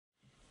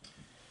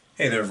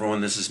Hey there everyone,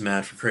 this is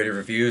Matt for Creative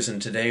Reviews,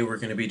 and today we're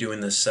going to be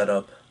doing the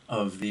setup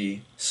of the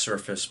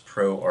Surface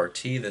Pro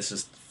RT. This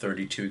is the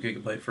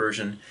 32GB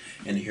version,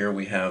 and here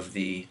we have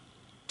the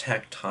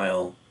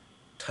tactile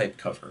type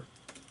cover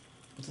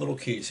with little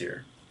keys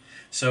here.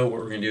 So what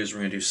we're going to do is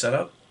we're going to do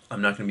setup.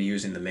 I'm not going to be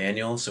using the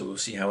manual, so we'll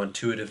see how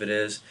intuitive it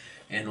is,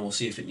 and we'll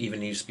see if it even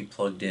needs to be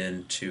plugged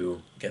in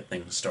to get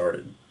things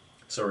started.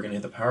 So we're going to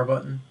hit the power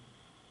button.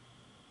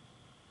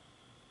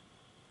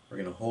 We're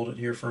going to hold it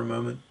here for a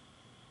moment.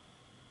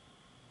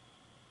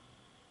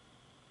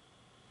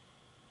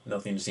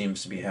 Nothing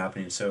seems to be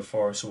happening so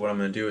far, so what I'm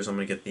going to do is I'm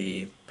going to get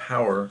the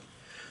power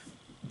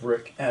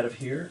brick out of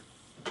here,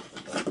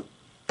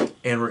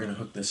 and we're going to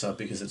hook this up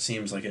because it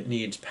seems like it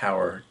needs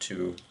power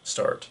to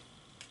start.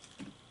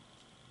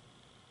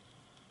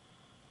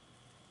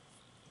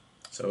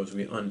 So as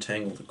we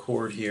untangle the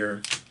cord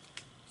here,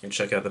 you can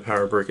check out the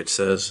power brick. It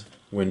says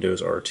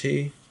Windows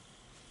RT.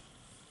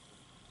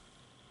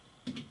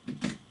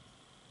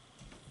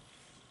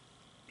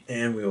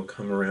 And we will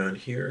come around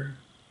here,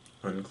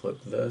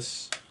 unclip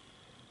this,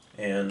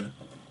 and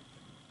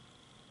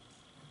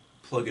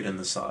plug it in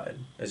the side.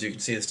 As you can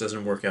see, this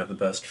doesn't work out the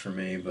best for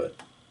me, but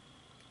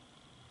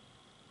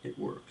it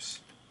works.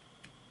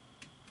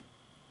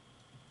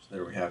 So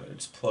there we have it.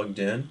 It's plugged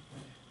in.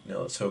 Now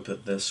let's hope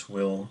that this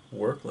will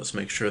work. Let's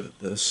make sure that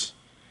this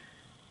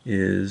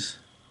is...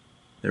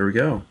 There we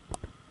go.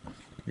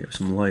 We have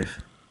some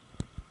life.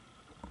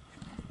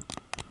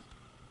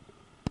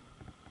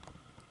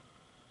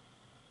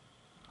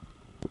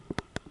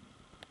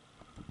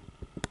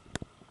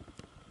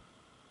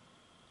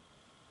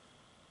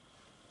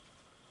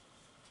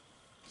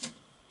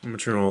 I'm going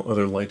to turn all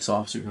other lights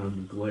off so you don't have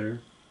any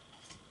glare.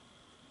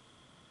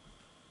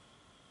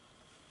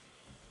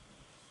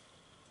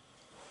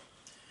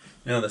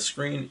 Now the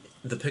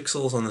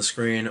pixels on the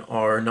screen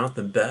are not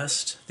the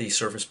best. The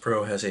Surface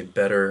Pro has a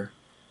better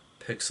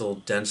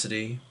pixel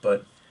density,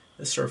 but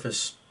the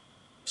Surface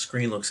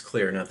screen looks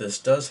clear. Now this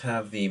does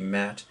have the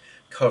matte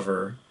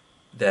cover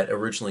that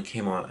originally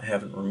came on. I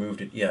haven't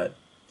removed it yet.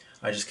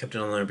 I just kept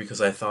it on there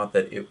because I thought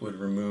that it would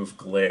remove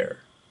glare.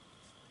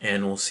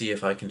 And we'll see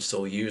if I can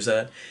still use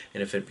that,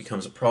 and if it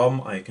becomes a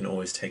problem, I can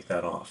always take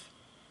that off.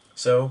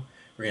 So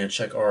we're going to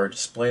check our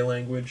display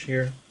language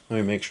here. Let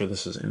me make sure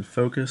this is in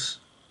focus.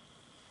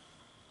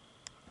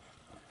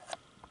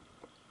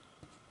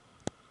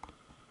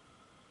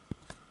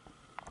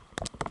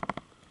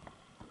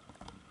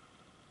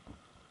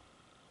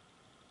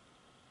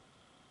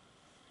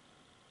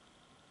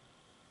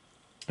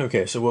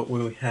 Okay, so what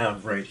we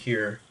have right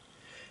here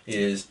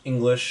is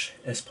English,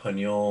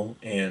 Espanol,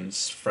 and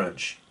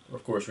French.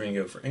 Of course, we're going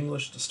to go for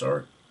English to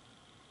start.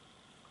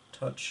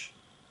 Touch,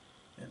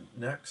 and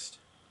next.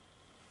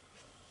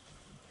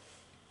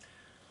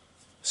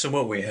 So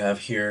what we have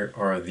here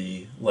are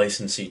the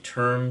licensee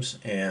terms,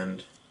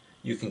 and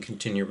you can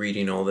continue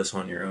reading all this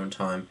on your own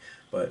time,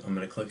 but I'm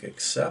going to click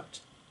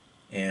Accept,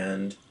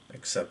 and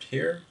Accept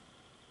here.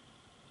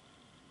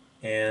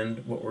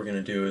 And what we're going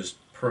to do is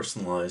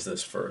personalize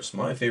this first.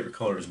 My favorite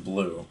color is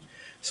blue,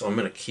 so I'm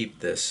going to keep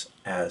this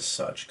as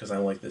such because I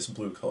like this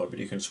blue color, but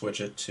you can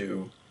switch it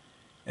to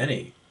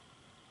any,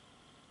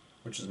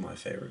 which is my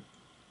favorite.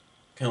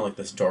 Kind of like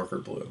this darker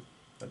blue.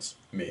 That's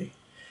me.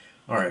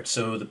 Alright,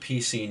 so the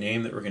PC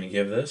name that we're going to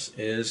give this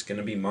is going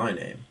to be my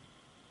name.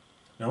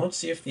 Now let's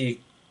see if the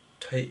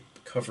type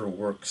cover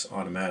works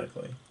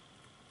automatically.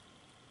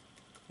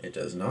 It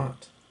does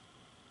not.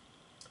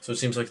 So it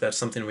seems like that's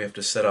something we have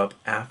to set up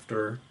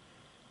after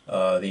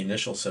the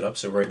initial setup.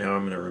 So right now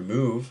I'm going to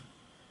remove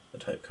the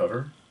type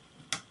cover,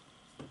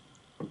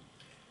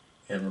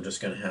 and we're just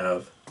going to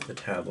have the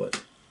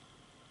tablet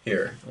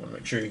here. I want to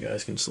make sure you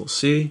guys can still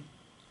see.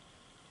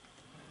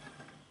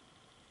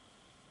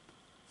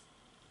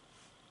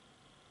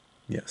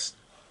 Yes.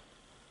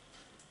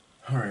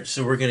 Alright,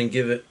 so we're going to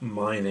give it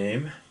my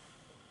name.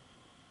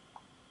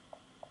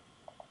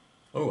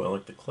 Oh, I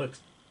like the click.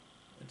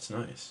 It's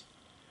nice.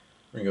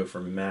 We're going to go for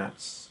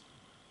Matt's.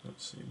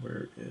 Let's see,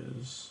 where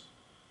is...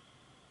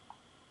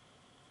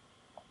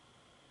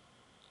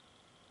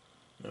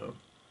 No.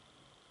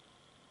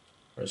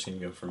 We're just going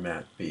to go for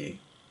Matt B.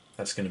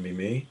 That's going to be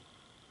me.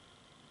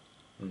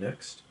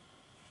 Next.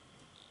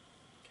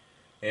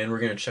 And we're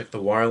going to check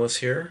the wireless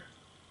here.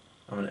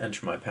 I'm going to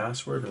enter my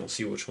password and we'll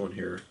see which one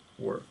here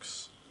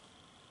works.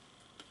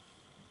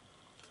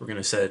 We're going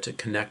to set it to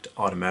connect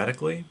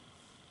automatically.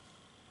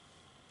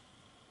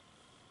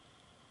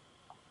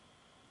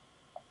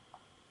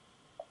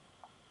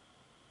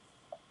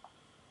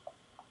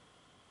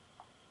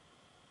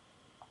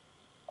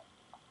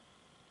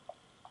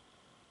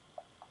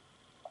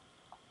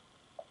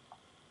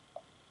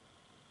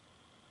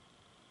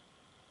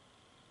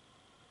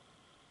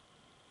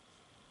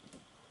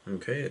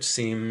 Okay, it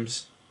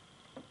seems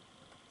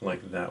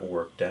like that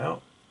worked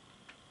out.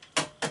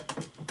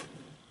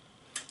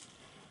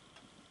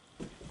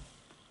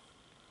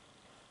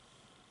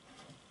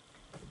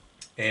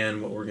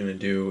 And what we're going to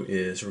do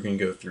is we're going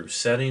to go through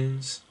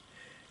settings,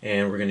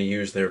 and we're going to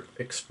use their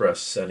express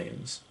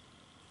settings.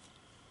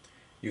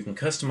 You can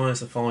customize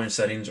the following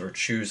settings or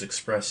choose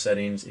Express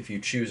settings. If you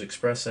choose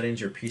Express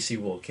settings, your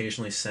PC will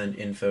occasionally send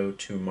info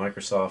to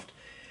Microsoft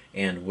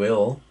and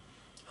will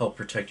help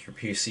protect your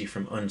PC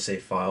from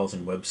unsafe files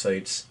and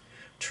websites.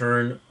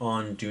 Turn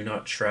on Do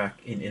Not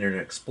Track in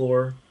Internet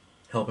Explorer.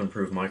 Help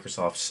improve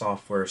Microsoft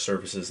software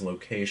services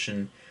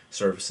location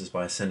services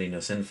by sending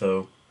us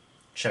info.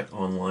 Check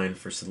online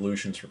for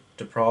solutions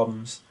to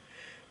problems.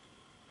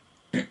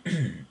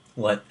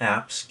 Let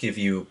apps give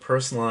you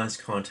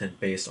personalized content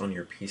based on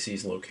your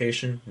PC's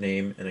location,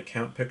 name, and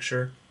account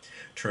picture.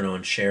 Turn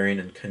on sharing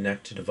and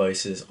connect to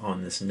devices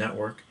on this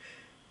network.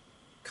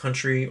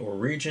 Country or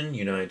region,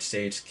 United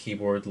States,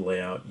 keyboard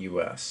layout,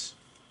 US.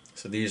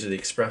 So these are the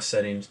Express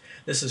settings.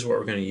 This is what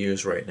we're going to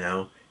use right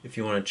now. If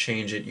you want to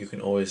change it, you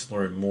can always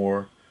learn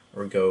more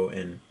or go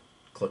and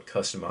click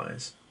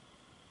Customize.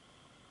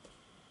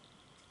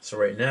 So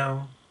right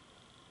now,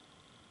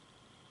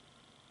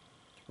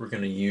 we're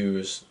going to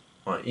use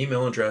my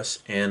email address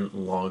and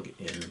log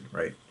in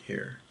right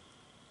here.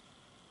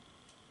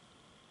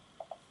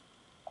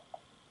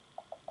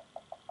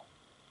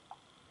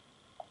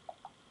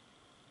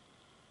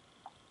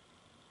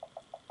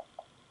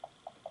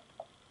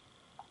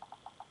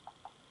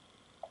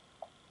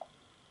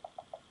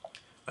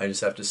 I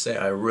just have to say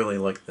I really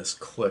like this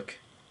click.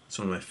 It's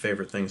one of my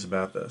favorite things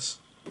about this.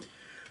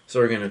 So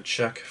we're going to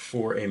check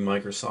for a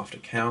Microsoft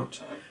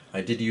account.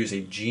 I did use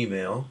a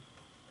Gmail.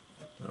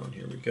 Oh, and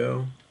here we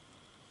go.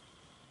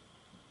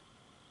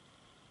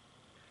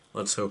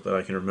 Let's hope that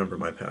I can remember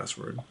my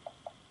password.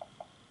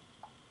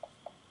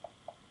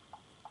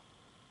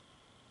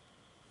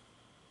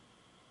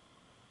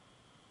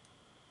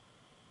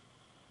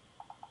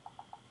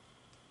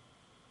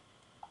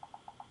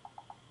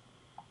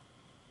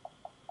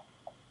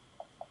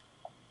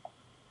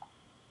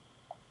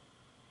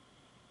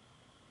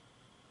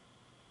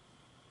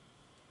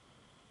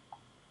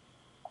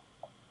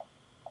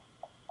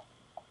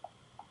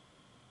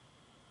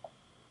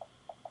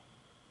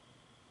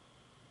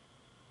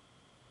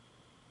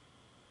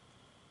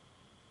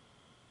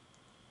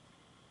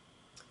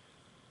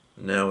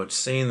 Now it's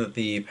saying that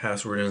the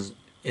password is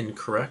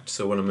incorrect,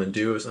 so what I'm going to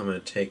do is I'm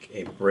going to take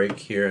a break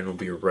here and we'll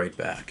be right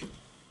back.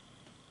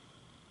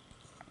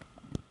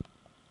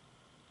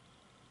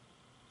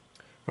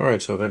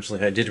 Alright, so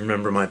eventually I did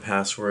remember my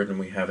password and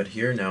we have it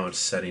here. Now it's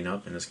setting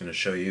up and it's going to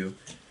show you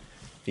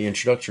the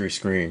introductory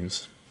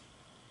screens.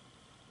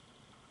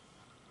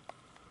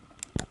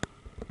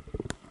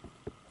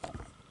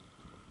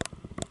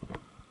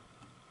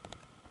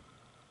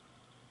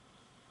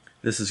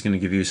 This is going to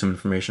give you some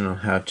information on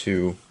how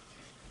to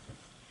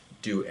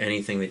do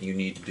anything that you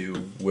need to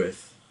do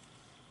with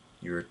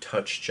your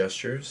touch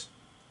gestures.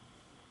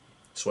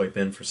 Swipe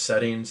in for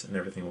settings and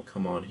everything will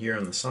come on here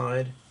on the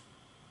side.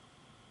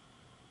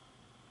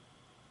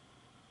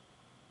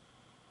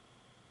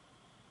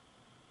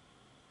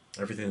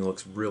 Everything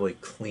looks really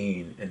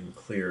clean and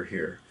clear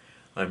here.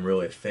 I'm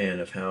really a fan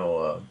of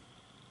how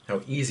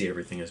easy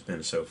everything has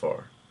been so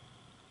far.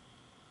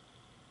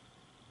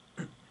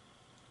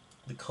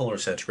 The color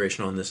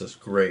saturation on this is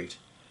great.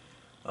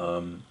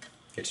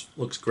 It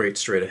looks great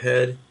straight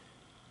ahead,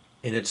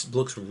 and it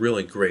looks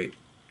really great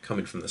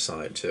coming from the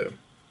side too.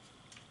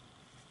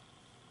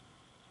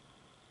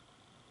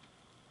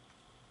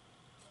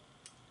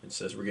 It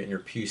says we're getting your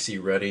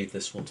PC ready.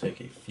 This will take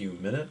a few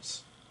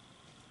minutes.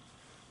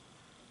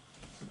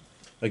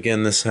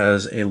 Again, this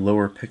has a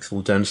lower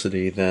pixel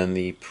density than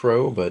the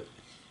Pro, but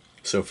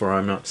so far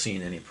I'm not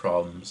seeing any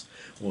problems.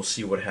 We'll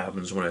see what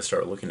happens when I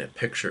start looking at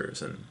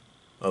pictures and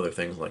other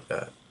things like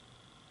that.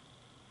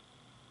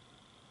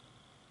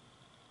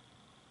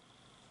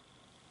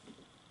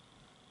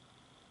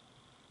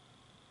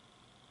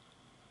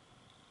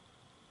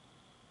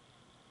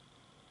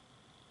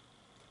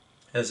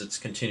 As it's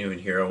continuing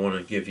here, I want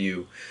to give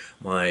you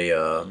my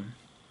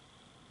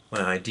my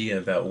idea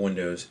about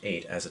Windows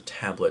 8 as a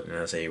tablet and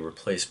as a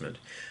replacement.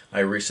 I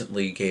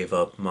recently gave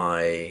up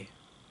my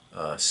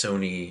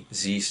Sony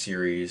Z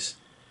Series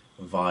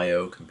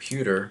VAIO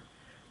computer,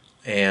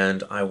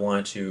 and I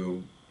want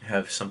to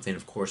have something,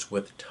 of course,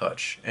 with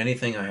touch.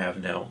 Anything I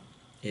have now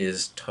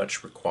is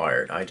touch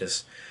required. I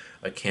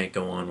can't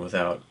go on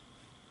without,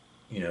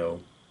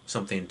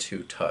 something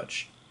to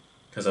touch,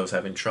 because I was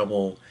having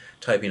trouble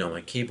typing on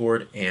my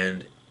keyboard,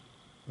 and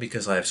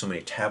because I have so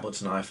many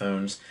tablets and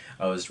iPhones,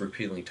 I was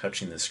repeatedly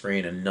touching the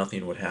screen and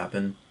nothing would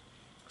happen.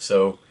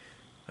 So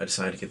I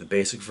decided to get the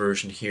basic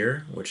version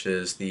here, which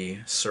is the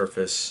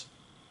Surface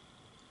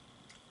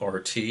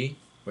RT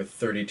with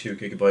 32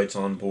 gigabytes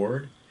on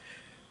board.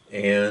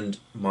 And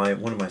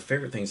one of my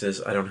favorite things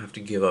is I don't have to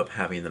give up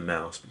having the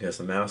mouse, because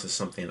the mouse is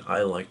something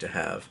I like to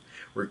have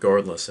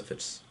regardless if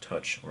it's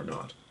touch or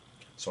not.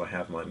 So I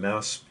have my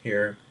mouse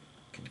here,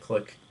 can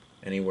click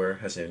anywhere,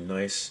 has a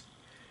nice,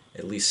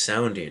 at least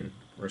sounding,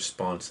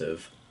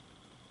 responsive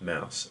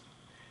mouse.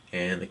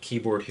 And the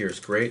keyboard here is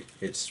great.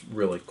 It's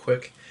really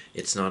quick.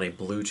 It's not a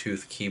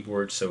Bluetooth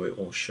keyboard, so it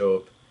will show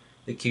up,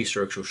 the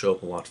keystrokes will show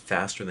up a lot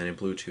faster than a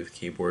Bluetooth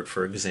keyboard.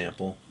 For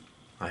example,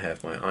 I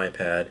have my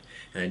iPad,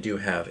 and I do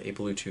have a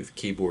Bluetooth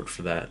keyboard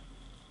for that.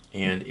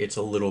 and it's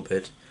a little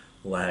bit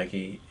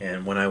laggy,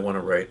 and when I want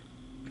to write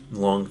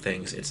long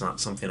things, it's not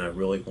something I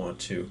really want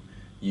to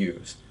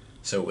use.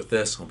 So with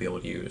this, I'll be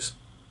able to use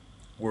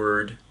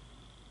Word,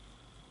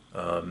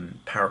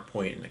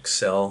 PowerPoint, and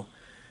Excel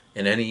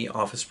in any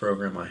Office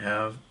program I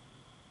have,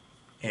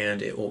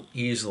 and it will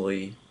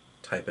easily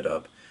type it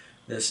up.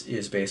 This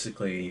is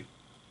basically,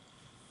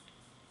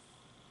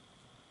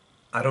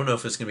 I don't know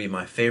if it's going to be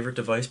my favorite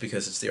device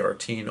because it's the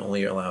RT and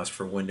only allows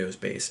for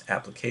Windows-based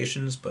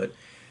applications, but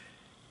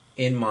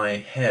in my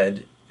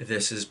head,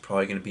 this is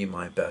probably going to be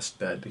my best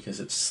bet because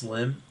it's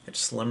slim, it's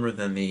slimmer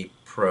than the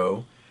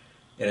Pro,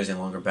 it has a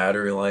longer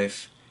battery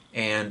life,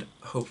 and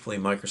hopefully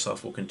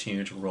Microsoft will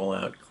continue to roll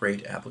out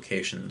great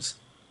applications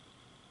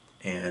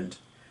and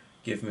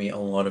give me a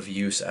lot of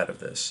use out of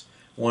this.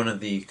 One of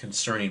the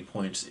concerning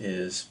points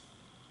is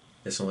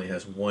this only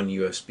has one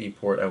USB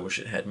port. I wish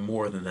it had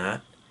more than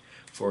that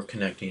for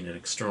connecting an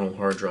external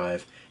hard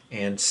drive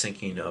and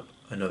syncing up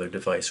another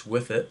device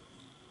with it,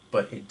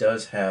 but it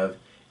does have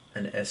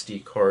an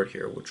SD card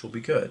here, which will be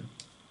good.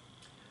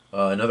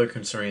 Another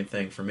concerning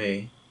thing for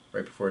me,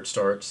 right before it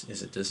starts,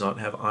 is it does not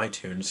have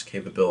iTunes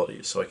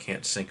capabilities, so I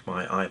can't sync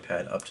my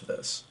iPad up to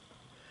this.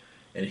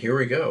 And here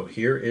we go.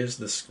 Here is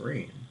the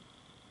screen.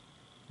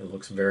 It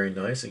looks very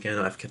nice. Again,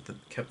 I've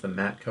kept the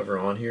matte cover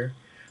on here,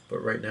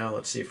 but right now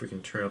let's see if we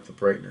can turn up the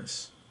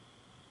brightness.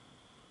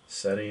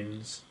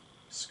 Settings,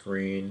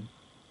 screen.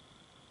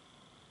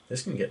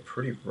 This can get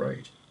pretty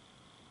bright.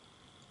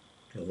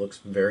 It looks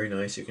very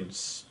nice. You can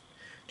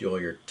do all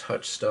your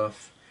touch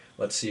stuff.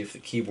 Let's see if the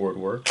keyboard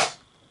works.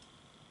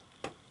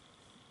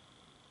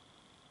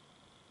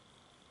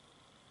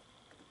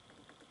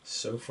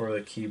 So far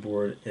the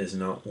keyboard is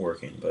not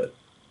working, but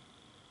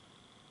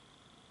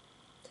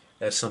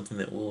that's something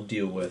that we'll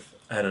deal with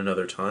at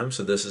another time.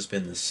 So this has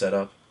been the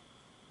setup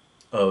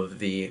of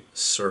the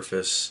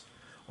Surface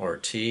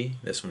RT.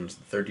 This one's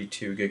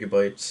 32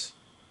 gigabytes.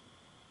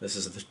 This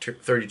is the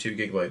 32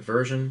 gigabyte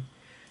version.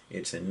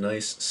 It's a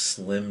nice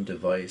slim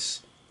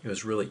device. It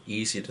was really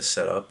easy to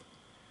set up,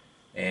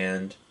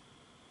 and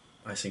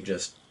I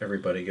suggest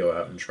everybody go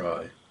out and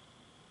try.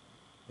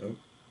 Nope.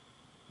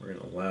 We're going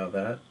to allow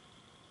that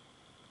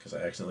because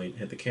I accidentally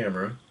hit the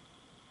camera.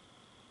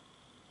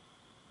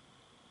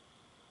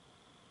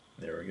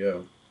 There we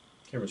go.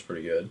 Camera's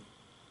pretty good.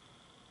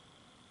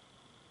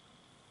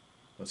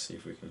 Let's see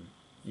if we can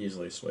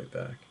easily swipe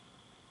back.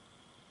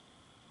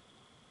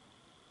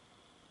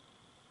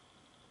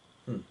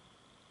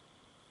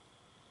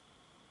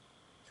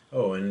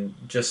 Oh, and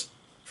just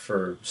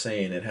for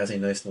saying, it has a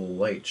nice little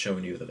light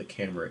showing you that the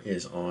camera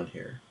is on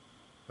here.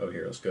 Oh,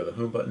 here, let's go to the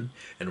home button,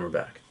 and we're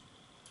back.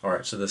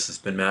 Alright, so this has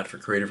been Matt for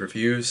Creative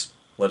Reviews.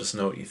 Let us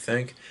know what you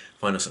think.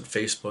 Find us on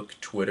Facebook,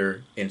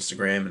 Twitter,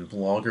 Instagram, and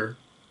Blogger.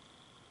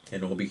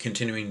 And we'll be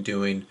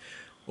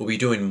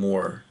doing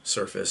more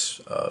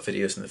Surface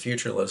videos in the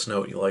future. Let us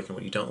know what you like and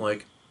what you don't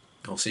like.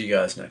 I'll see you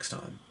guys next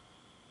time.